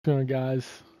Going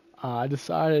guys, I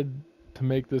decided to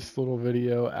make this little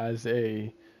video as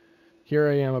here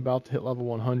I am about to hit level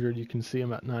 100. You can see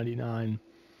I'm at 99.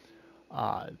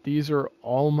 These are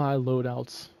all my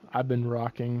loadouts I've been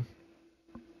rocking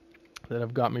that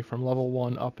have got me from level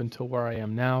 1 up until where I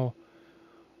am now.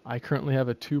 I currently have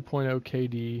a 2.0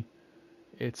 KD.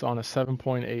 It's on a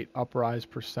 7.8 uprise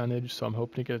percentage, so I'm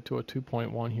hoping to get it to a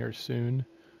 2.1 here soon.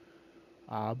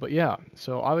 But yeah,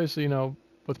 so obviously,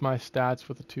 with my stats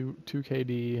with the 2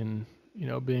 KD and,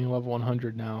 being level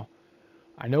 100 now,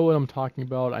 I know what I'm talking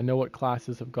about. I know what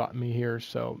classes have gotten me here,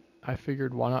 so I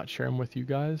figured why not share them with you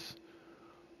guys.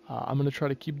 I'm going to try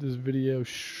to keep this video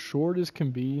short as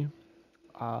can be.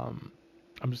 Um,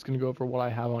 I'm just going to go over what I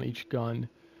have on each gun.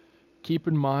 Keep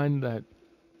in mind that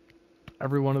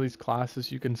every one of these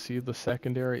classes, you can see the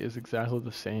secondary is exactly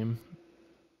the same.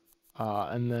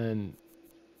 And then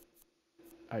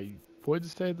I would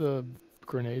say the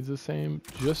grenade's the same.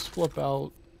 Just flip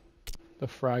out the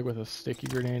frag with a sticky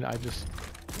grenade. I just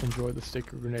enjoy the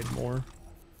sticky grenade more.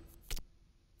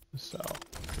 So,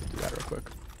 do that real quick.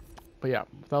 But yeah,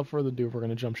 without further ado, we're going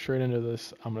to jump straight into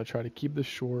this. I'm going to try to keep this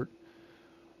short.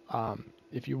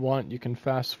 If you want, you can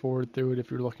fast forward through it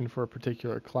if you're looking for a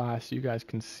particular class. You guys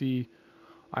can see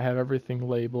I have everything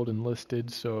labeled and listed,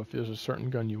 so if there's a certain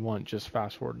gun you want, just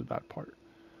fast forward to that part.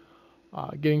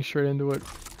 Getting straight into it,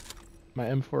 my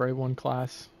M4A1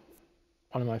 class,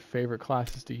 one of my favorite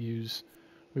classes to use.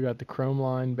 We got the chrome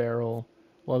line barrel,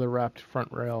 leather wrapped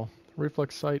front rail,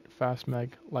 reflex sight, fast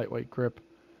mag, lightweight grip.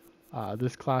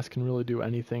 This class can really do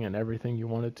anything and everything you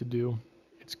want it to do.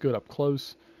 It's good up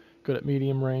close, good at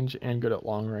medium range, and good at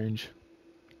long range.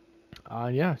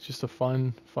 Yeah, it's just a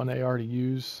fun AR to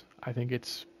use. I think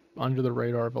it's under the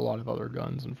radar of a lot of other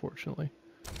guns, unfortunately.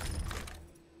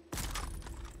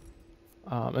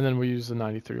 And then we use the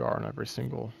 93R on every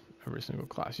single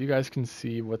class. You guys can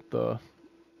see what the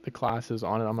class is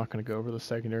on it. I'm not going to go over the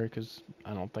secondary because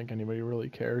I don't think anybody really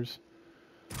cares.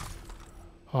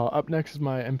 Up next is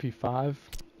my MP5,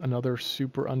 another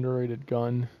super underrated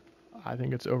gun. I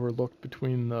think it's overlooked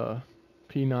between the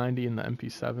P90 and the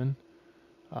MP7.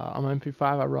 On my MP5,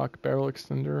 I rock barrel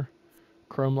extender,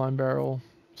 chrome line barrel,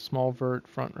 small vert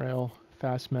front rail,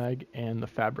 fast mag, and the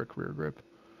fabric rear grip.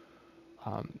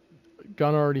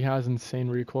 Gun already has insane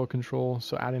recoil control,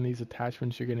 so adding these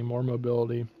attachments, you're getting more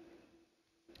mobility,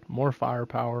 more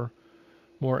firepower,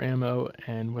 more ammo,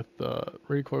 and with the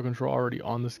recoil control already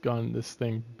on this gun, this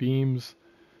thing beams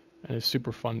and is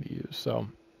super fun to use. So,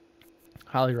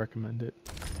 highly recommend it.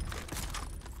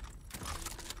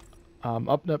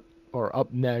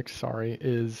 Up next, sorry,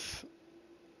 is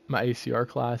my ACR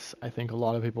class. I think a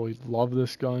lot of people love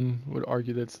this gun. Would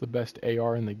argue that it's the best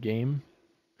AR in the game.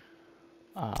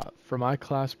 For my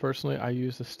class personally, I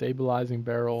use the stabilizing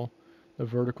barrel, the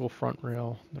vertical front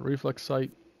rail, the reflex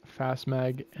sight, fast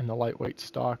mag, and the lightweight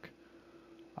stock.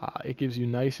 It gives you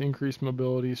nice increased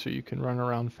mobility so you can run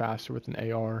around faster with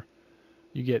an AR.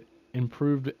 You get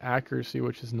improved accuracy,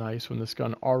 which is nice when this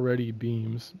gun already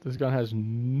beams. This gun has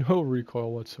no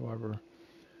recoil whatsoever.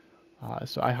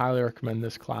 So I highly recommend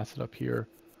this class up here,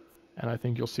 and I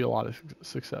think you'll see a lot of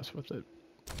success with it.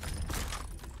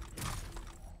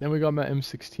 Then we got my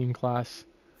M16 class.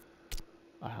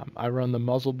 I run the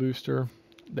muzzle booster,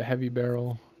 the heavy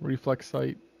barrel, reflex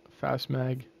sight, fast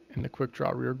mag, and the quick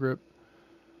draw rear grip.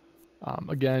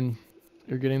 Again,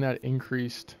 you're getting that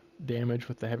increased damage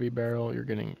with the heavy barrel. You're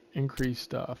getting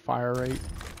increased fire rate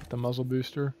with the muzzle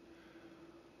booster.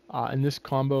 And this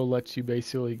combo lets you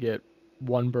basically get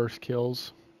one burst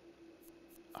kills.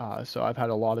 So I've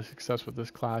had a lot of success with this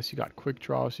class. You got quick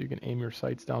draw, so you can aim your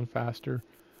sights down faster.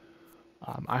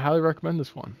 I highly recommend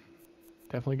this one.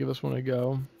 Definitely give this one a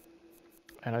go,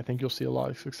 and I think you'll see a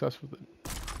lot of success with it.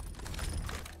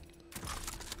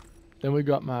 Then we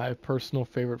got my personal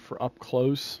favorite for up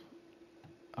close.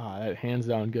 That hands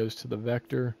down goes to the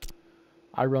Vector.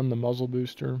 I run the muzzle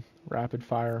booster, rapid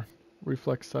fire,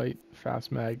 reflex sight,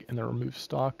 fast mag, and the remove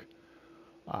stock.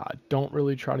 Don't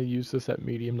really try to use this at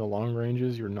medium to long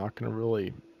ranges. You're not going to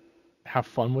really have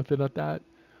fun with it at that.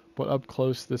 But up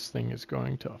close, this thing is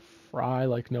going to fry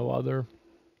like no other.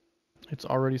 It's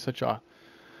already such a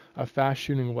fast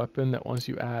shooting weapon that once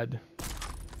you add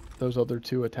those other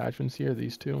two attachments here,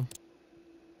 these two,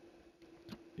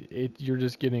 you're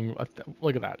just getting,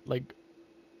 look at that, like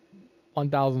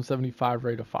 1075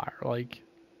 rate of fire. Like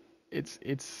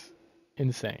it's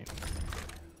insane.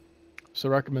 So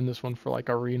recommend this one for like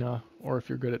arena, or if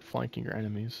you're good at flanking your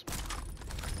enemies.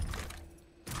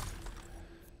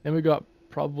 Then we got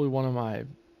probably one of my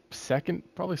second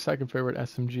favorite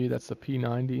SMG. That's the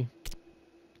P90.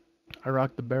 I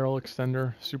rock the barrel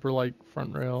extender, super light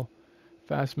front rail,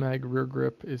 Fast mag, rear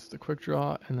grip is the quick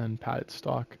draw, and then padded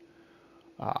stock.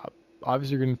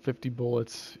 Obviously you're getting 50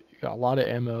 bullets, you got a lot of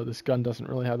ammo. This gun doesn't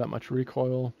really have that much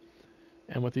recoil,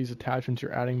 and with these attachments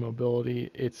you're adding mobility.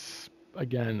 It's,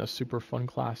 again, a super fun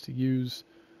class to use,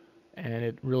 and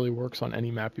it really works on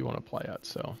any map you want to play at,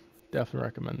 so definitely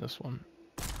recommend this one.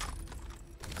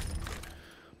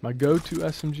 My go-to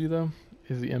SMG though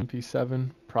is the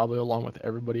MP7, probably along with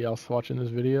everybody else watching this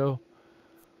video.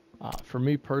 For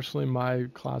me personally, my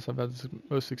class I've had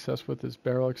most success with is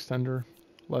barrel extender,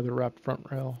 leather wrapped front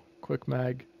rail, quick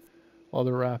mag,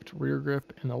 leather wrapped rear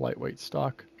grip, and the lightweight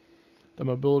stock. The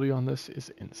mobility on this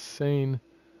is insane.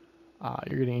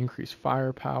 You're getting increased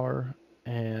firepower,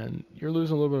 and you're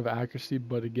losing a little bit of accuracy,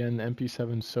 but again, the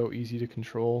MP7 is so easy to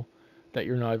control that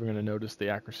you're not even going to notice the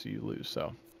accuracy you lose.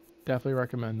 So definitely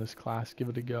recommend this class, give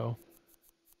it a go.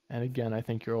 And again, I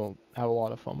think you'll have a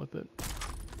lot of fun with it.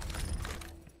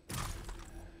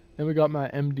 Then we got my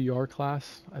MDR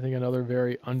class. I think another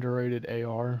very underrated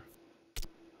AR.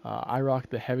 I rock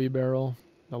the heavy barrel,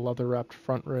 the leather wrapped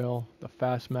front rail, the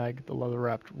fast mag, the leather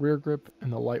wrapped rear grip,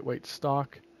 and the lightweight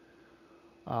stock.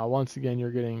 Once again,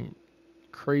 you're getting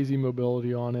crazy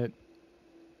mobility on it.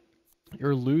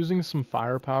 You're losing some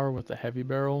firepower with the heavy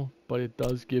barrel, but it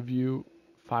does give you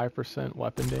 5%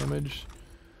 weapon damage.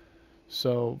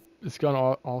 So this gun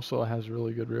also has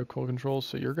really good recoil control,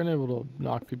 so you're going to be able to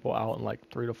knock people out in like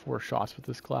 3 to 4 shots with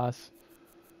this class.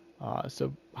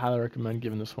 So highly recommend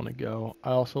giving this one a go.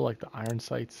 I also like the iron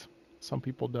sights. Some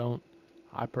people don't.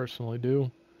 I personally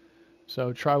do.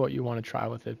 So try what you want to try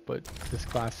with it, but this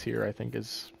class here I think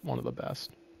is one of the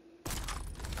best.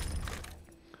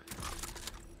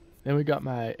 Then we got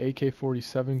my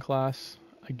AK-47 class.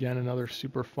 Again, another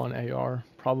super fun AR.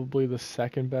 Probably the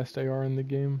second best AR in the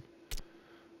game.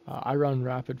 I run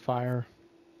rapid fire,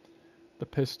 the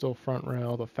pistol front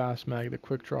rail, the fast mag, the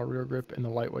quick draw rear grip, and the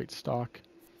lightweight stock.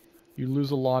 You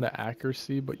lose a lot of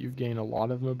accuracy, but you gain a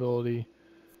lot of mobility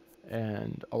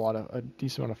and a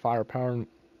decent amount of firepower.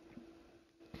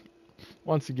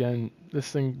 Once again, this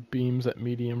thing beams at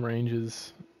medium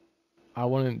ranges. I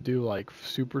wouldn't do like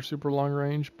super long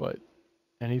range, but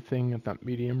anything at that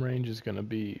medium range is going to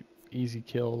be easy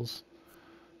kills.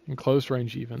 In close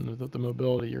range even, with the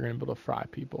mobility, you're going to be able to fry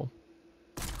people.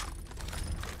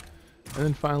 And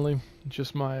then finally,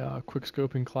 just my quick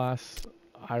scoping class.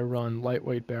 I run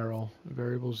lightweight barrel,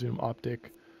 variable zoom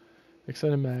optic,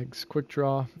 extended mags, quick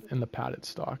draw, and the padded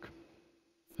stock.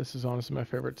 This is honestly my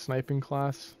favorite sniping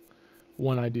class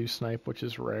when I do snipe, which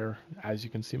is rare, as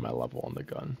you can see my level on the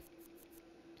gun.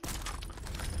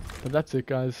 But that's it,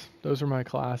 guys. Those are my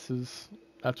classes.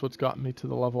 That's what's gotten me to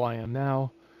the level I am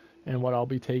now, and what I'll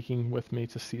be taking with me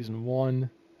to Season 1.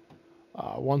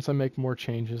 Once I make more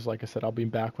changes, like I said, I'll be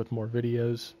back with more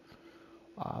videos.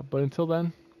 But until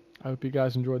then, I hope you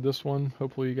guys enjoyed this one.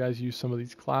 Hopefully you guys use some of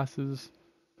these classes.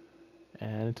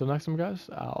 And until next time, guys,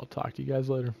 I'll talk to you guys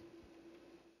later.